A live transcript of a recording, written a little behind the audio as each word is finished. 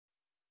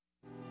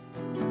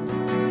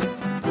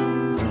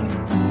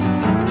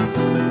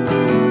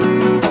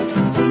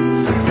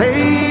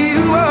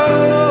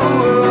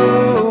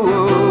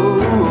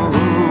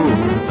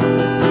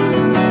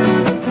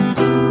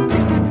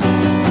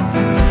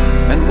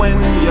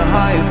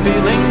high is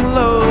feeling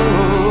low,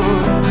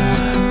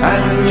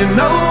 and you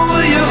know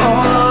your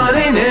heart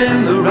ain't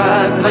in the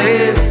right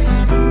place.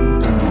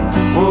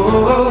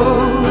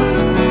 Oh,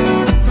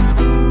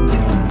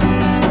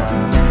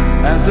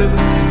 as if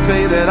to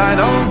say that I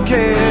don't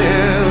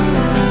care.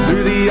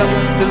 Through the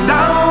ups and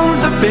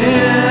downs I've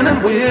been and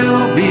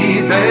will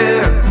be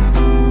there.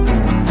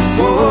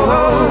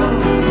 Oh,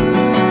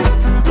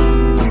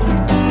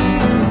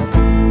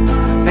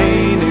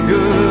 ain't it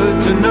good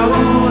to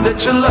know that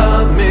you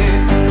love me?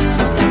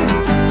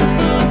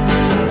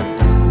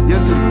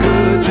 Yes, it's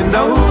good you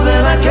know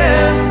that I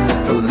can.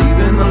 Believe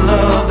in the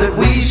love that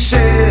we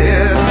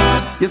share.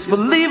 Yes,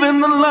 believe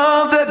in the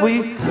love that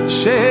we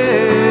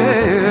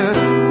share.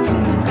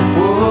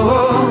 Whoa.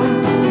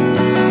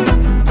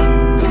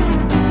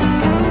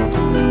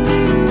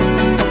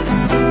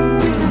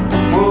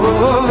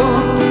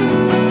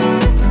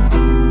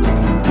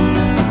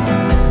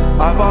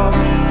 I've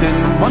often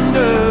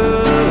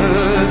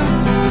wondered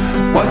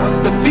what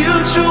the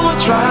future will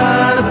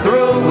try to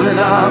throw in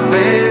our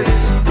face.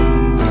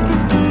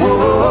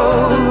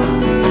 Whoa.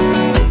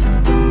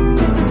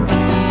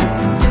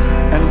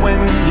 And when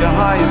your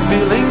high is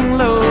feeling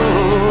low,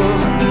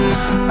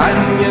 and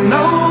you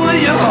know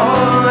your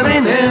heart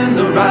ain't in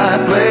the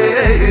right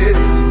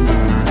place.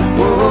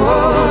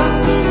 Whoa.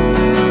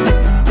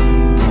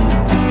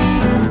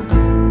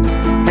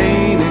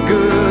 Ain't it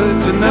good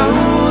to know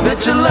that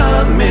you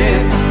love me?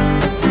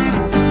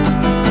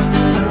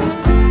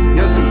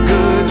 Yes, it's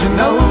good you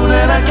know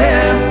that I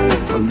can.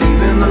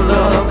 Believe in the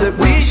love that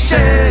we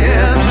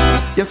share.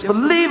 Yes,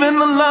 believe in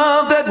the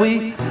love that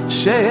we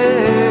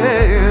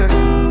share.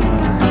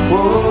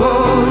 Whoa.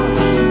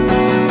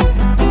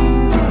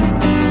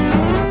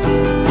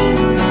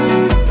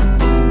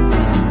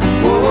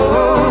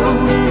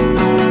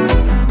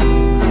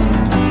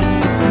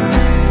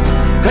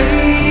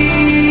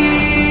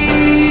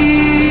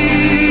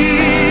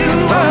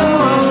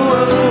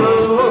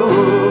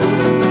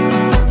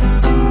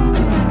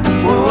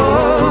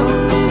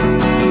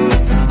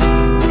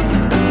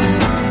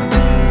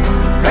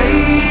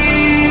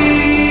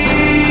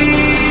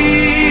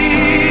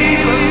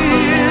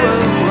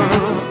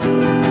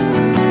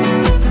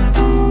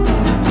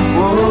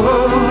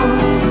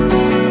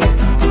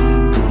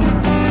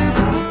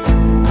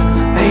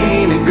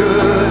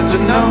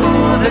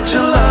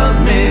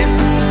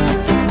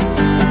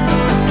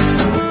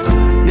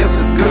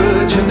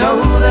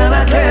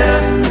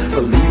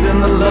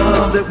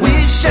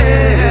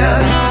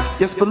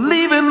 Yes,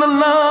 believe in the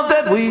love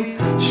that we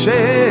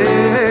share.